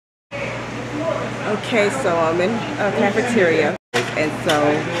Okay, so I'm in a cafeteria, and so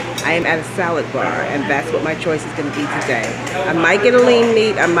I am at a salad bar, and that's what my choice is going to be today. I might get a lean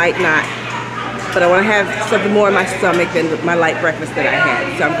meat, I might not, but I want to have something more in my stomach than my light breakfast that I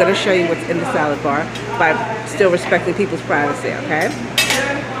had. So I'm going to show you what's in the salad bar by still respecting people's privacy, okay?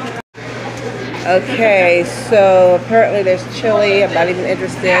 Okay, so apparently there's chili. I'm not even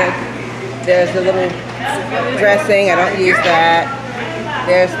interested. There's a little dressing. I don't use that.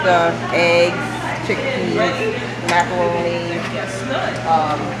 There's the eggs, chickpeas, macaroni,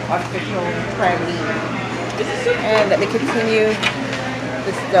 artificial crab meat. And let me continue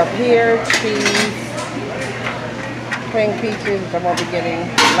this stuff here. Cheese, cream peaches, which I won't be getting,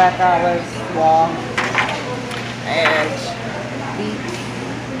 black olives, raw, and beets,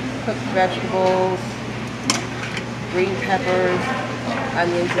 cooked vegetables, green peppers,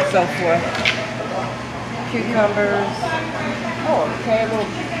 onions, and so forth, cucumbers, okay, a little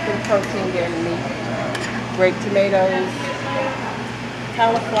bit of protein there in the meat, grape tomatoes,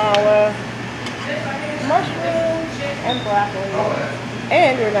 cauliflower, mushrooms, and broccoli,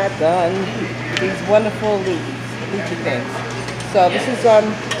 and we're not done. These wonderful leafy things. So this is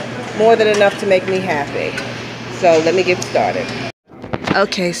more than enough to make me happy. So let me get started.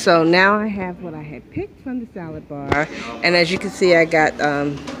 Okay, so now I have what I had picked from the salad bar, and as you can see, I got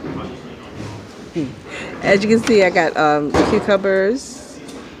cucumbers,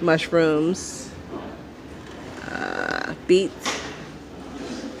 mushrooms, beets,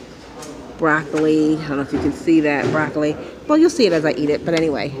 broccoli. I don't know if you can see that broccoli. Well, you'll see it as I eat it, but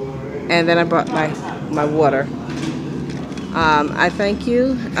anyway. And then I brought my water. I thank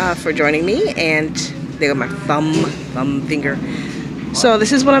you for joining me, and there go my thumb finger. So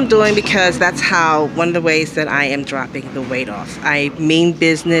this is what I'm doing because that's one of the ways that I am dropping the weight off. I mean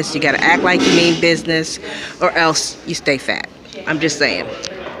business. You got to act like you mean business or else you stay fat. I'm just saying.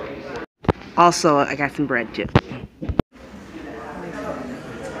 Also, I got some bread too.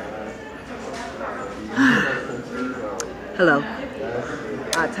 Hello.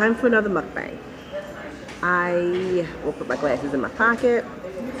 Time for another mukbang. I will put my glasses in my pocket.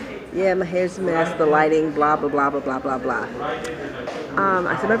 Yeah, my hair's a mess, the lighting, blah, blah, blah, blah, blah, blah, blah.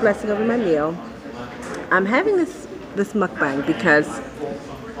 I said my blessing over my meal. I'm having this mukbang because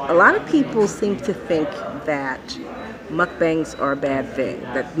a lot of people seem to think that mukbangs are a bad thing,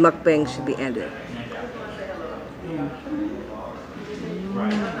 that mukbangs should be ended.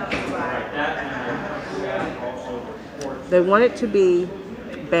 They want it to be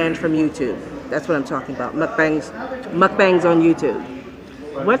banned from YouTube. That's what I'm talking about. Mukbangs on YouTube.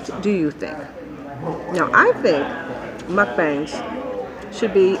 What do you think? Now, I think mukbangs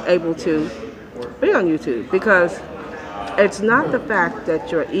should be able to be on YouTube because it's not the fact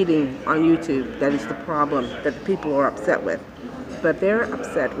that you're eating on YouTube that is the problem that the people are upset with, but they're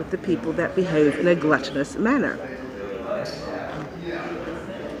upset with the people that behave in a gluttonous manner.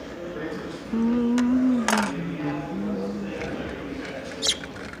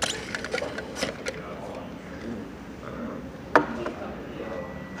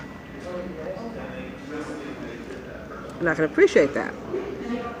 I'm not going to appreciate that.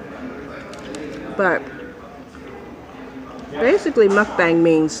 But basically mukbang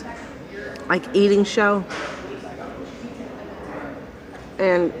means like eating show,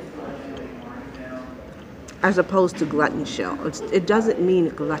 and as opposed to glutton show. It doesn't mean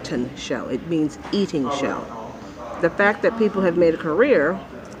glutton show, it means eating show. The fact that people have made a career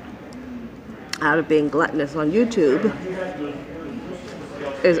out of being gluttonous on YouTube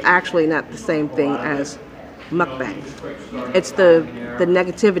is actually not the same thing as mukbang. It's the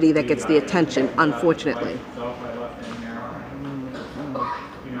negativity that gets the attention, unfortunately.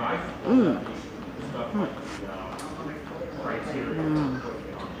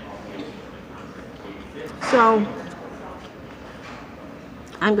 So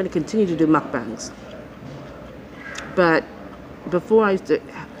I'm going to continue to do mukbangs, but before I used to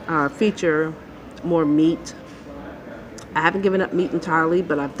feature more meat. I haven't given up meat entirely,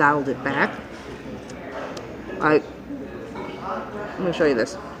 but I've dialed it back. I'm going to show you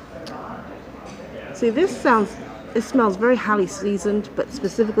this. See, it smells very highly seasoned, but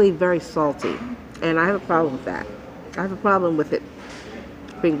specifically very salty. And I have a problem with that. I have a problem with it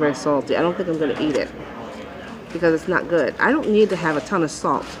being very salty. I don't think I'm going to eat it because it's not good. I don't need to have a ton of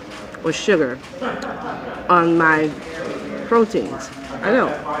salt or sugar on my proteins. I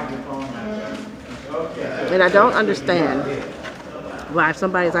don't. And I don't understand why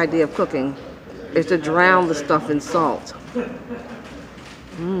somebody's idea of cooking is to drown the stuff in salt.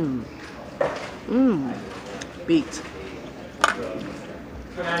 Beets.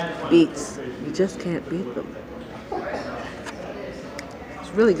 Beets. You just can't beat them.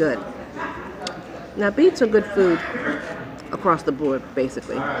 It's really good. Now, beets are good food across the board,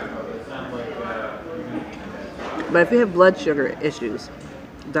 basically. But if you have blood sugar issues,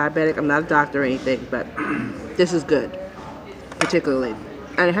 diabetic, I'm not a doctor or anything, but this is good, particularly.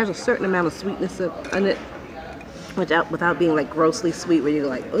 And it has a certain amount of sweetness in it, without being like grossly sweet, where you're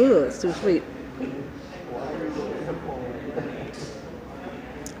like, ugh, it's too sweet.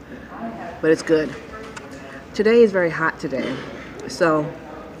 But it's good. Today is very hot today, so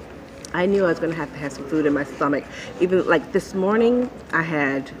I knew I was going to have some food in my stomach. Even like this morning, I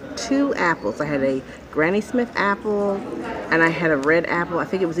had 2 apples. I had a Granny Smith apple, and I had a red apple. I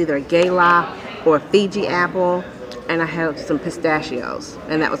think it was either a Gala or a Fiji apple, and I had some pistachios,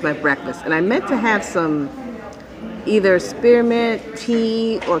 and that was my breakfast. And I meant to have some either spearmint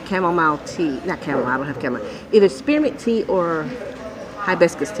tea or chamomile tea. Not chamomile, I don't have chamomile. Either spearmint tea or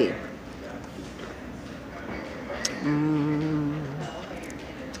hibiscus tea.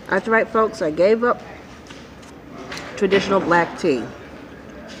 That's right, folks. I gave up traditional black tea.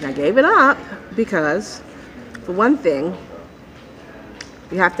 And I gave it up because, for one thing,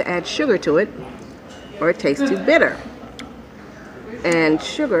 you have to add sugar to it or it tastes too bitter. And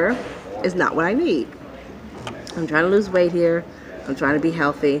sugar is not what I need. I'm trying to lose weight here. I'm trying to be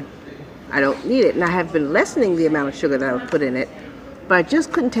healthy. I don't need it. And I have been lessening the amount of sugar that I would put in it, but I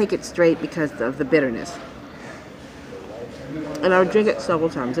just couldn't take it straight because of the bitterness. And I would drink it several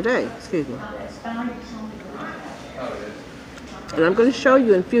times a day. Excuse me. And I'm going to show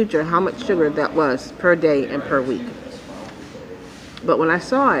you in future how much sugar that was per day and per week. But when I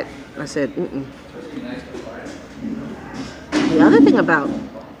saw it, I said, mm-mm. The other thing about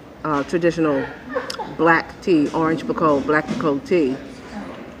traditional black tea, orange pekoe, black pekoe tea,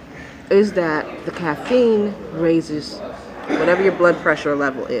 is that the caffeine raises whatever your blood pressure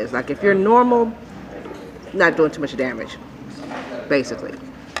level is. Like if you're normal, not doing too much damage, basically.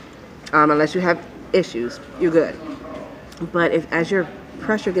 Unless you have issues, you're good. But as your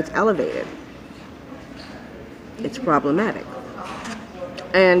pressure gets elevated, it's problematic.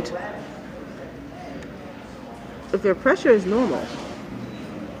 And if your pressure is normal,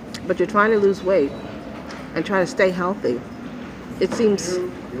 but you're trying to lose weight and trying to stay healthy, it seems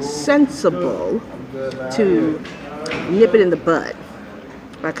sensible to nip it in the bud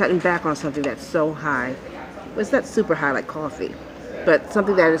by cutting back on something that's so high. Well, it's not super high like coffee, but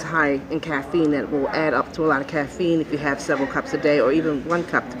something that is high in caffeine that will add up to a lot of caffeine if you have several cups a day or even 1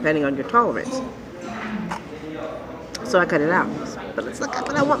 cup, depending on your tolerance. So I cut it out. But it's like,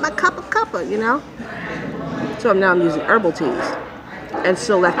 but I want my cuppa, you know? So now I'm using herbal teas and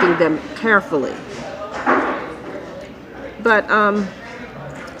selecting them carefully. But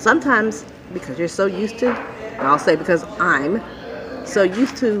sometimes, because you're so used to, and I'll say because I'm so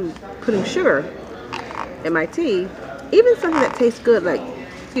used to putting sugar in my tea, even something that tastes good, like,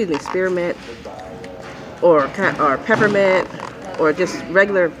 excuse me, spearmint or peppermint or just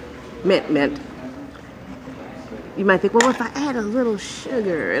regular mint, you might think, well, if I add a little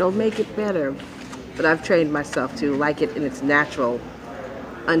sugar, it'll make it better. But I've trained myself to like it in its natural,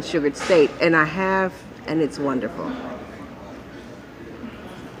 unsugared state, and I have, and it's wonderful.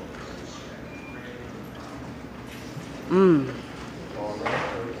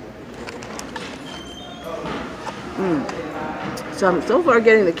 So I'm so far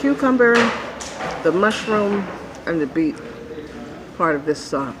getting the cucumber, the mushroom, and the beet part of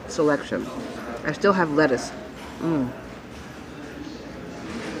this selection. I still have lettuce.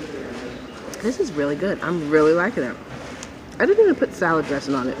 This is really good. I'm really liking it. I didn't even put salad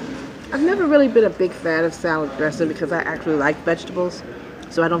dressing on it. I've never really been a big fan of salad dressing because I actually like vegetables,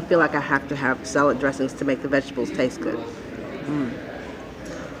 so I don't feel like I have to have salad dressings to make the vegetables taste good.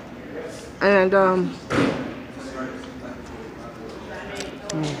 And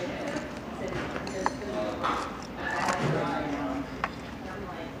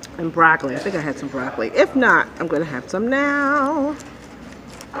and broccoli. I think I had some broccoli. If not, I'm going to have some now.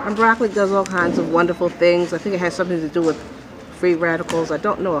 And broccoli does all kinds of wonderful things. I think it has something to do with free radicals. I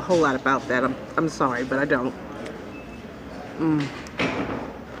don't know a whole lot about that. I'm sorry, but I don't.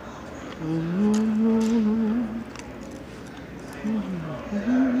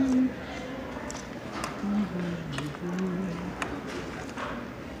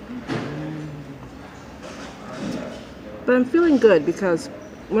 But I'm feeling good because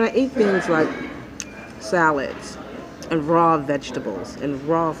when I eat things like salads and raw vegetables and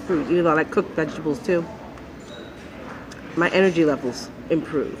raw fruit, even though I like cooked vegetables too, my energy levels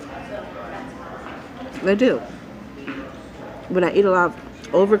improve. They do. When I eat a lot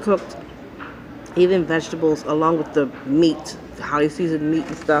of overcooked, even vegetables, along with the meat, the highly seasoned meat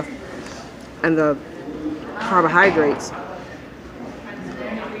and stuff, and the carbohydrates,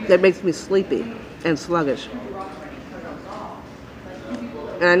 that makes me sleepy. and sluggish.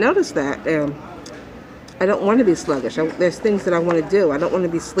 And I noticed that I don't want to be sluggish. There's things that I want to do. I don't want to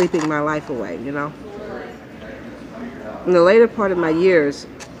be sleeping my life away, you know. In the later part of my years,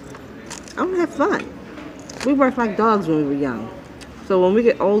 I want to have fun. We worked like dogs when we were young. So when we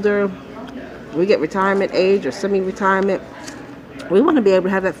get older, we get retirement age or semi-retirement, we want to be able to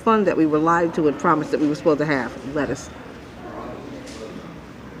have that fun that we were lied to and promised that we were supposed to have. Lettuce.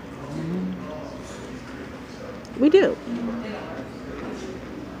 We do.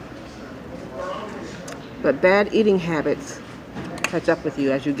 But bad eating habits catch up with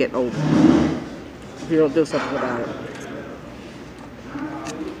you as you get older, if you don't do something about it.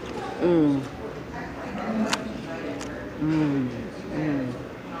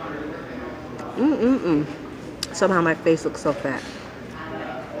 Somehow my face looks so fat.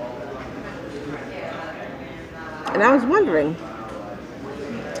 And I was wondering,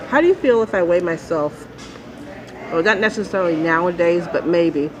 how do you feel if I weigh myself, well, not necessarily nowadays, but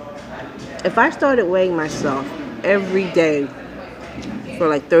maybe, if I started weighing myself every day for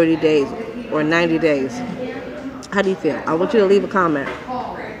like 30 days or 90 days, how do you feel? I want you to leave a comment.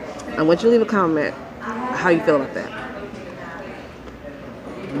 I want you to leave a comment how you feel about that.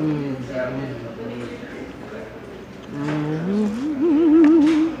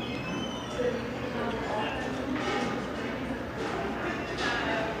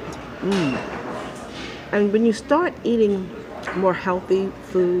 And when you start eating more healthy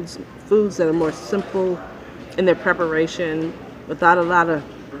foods that are more simple in their preparation, without a lot of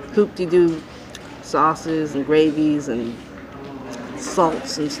hoop-de-doo sauces and gravies and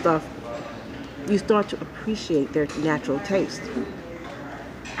salts and stuff, you start to appreciate their natural taste.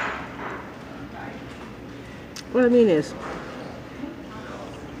 What I mean is,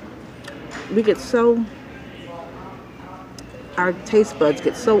 our taste buds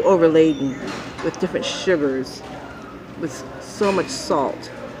get so overladen with different sugars, with so much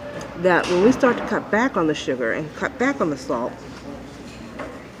salt, that when we start to cut back on the sugar and cut back on the salt,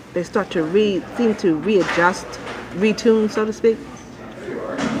 they start to seem to readjust, retune, so to speak.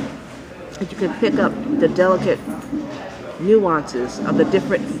 And you can pick up the delicate nuances of the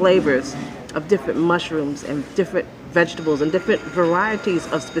different flavors of different mushrooms and different vegetables and different varieties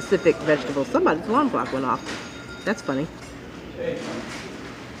of specific vegetables. Somebody's alarm clock went off. That's funny.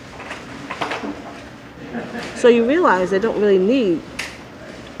 So you realize they don't really need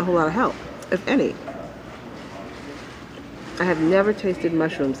a whole lot of help, if any. I have never tasted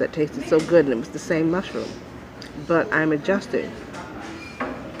mushrooms that tasted so good and it was the same mushroom. But I'm adjusting.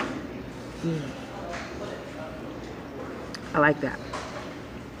 I like that.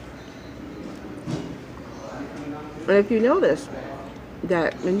 And if you notice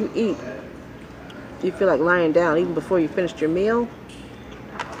that when you eat, you feel like lying down even before you finished your meal,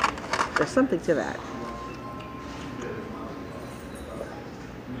 there's something to that.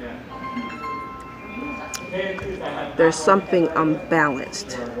 There's something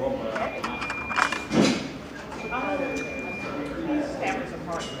unbalanced.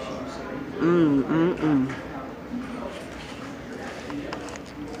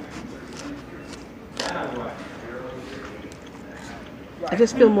 I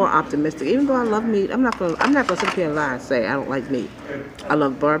just feel more optimistic. Even though I love meat, I'm not gonna sit here and lie and say I don't like meat. I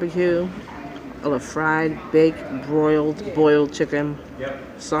love barbecue. I love fried, baked, broiled, boiled chicken,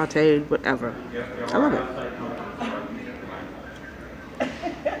 sauteed, whatever. I love it.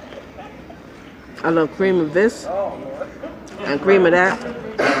 I love cream of this, and cream of that,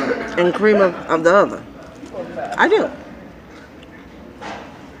 and cream of the other. I do.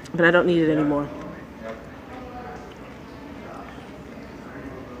 But I don't need it anymore.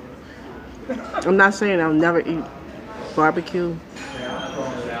 I'm not saying I'll never eat barbecue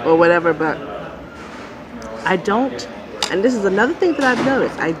or whatever, but I don't, and this is another thing that I've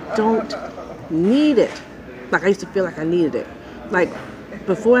noticed, I don't need it like I used to feel like I needed it. Like,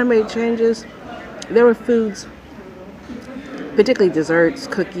 before I made changes, there were foods, particularly desserts,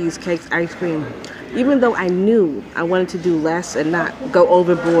 cookies, cakes, ice cream, even though I knew I wanted to do less and not go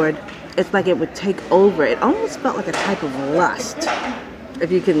overboard, it's like it would take over. It almost felt like a type of lust,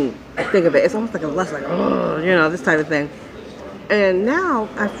 if you can think of it. It's almost like a lust, like, oh, you know, this type of thing. And now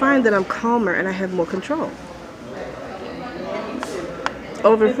I find that I'm calmer and I have more control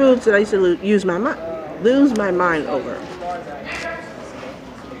over foods that I used to lose my mind over.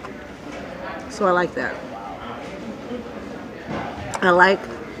 So I like that. I like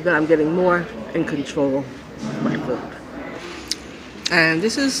that I'm getting more in control of my food. And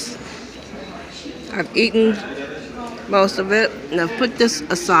this is, I've eaten most of it, and I've put this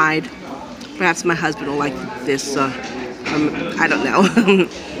aside. Perhaps my husband will like this, I don't know.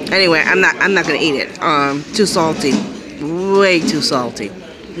 Anyway, I'm not gonna eat it. Too salty. Way too salty.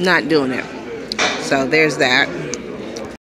 Not doing it. So there's that.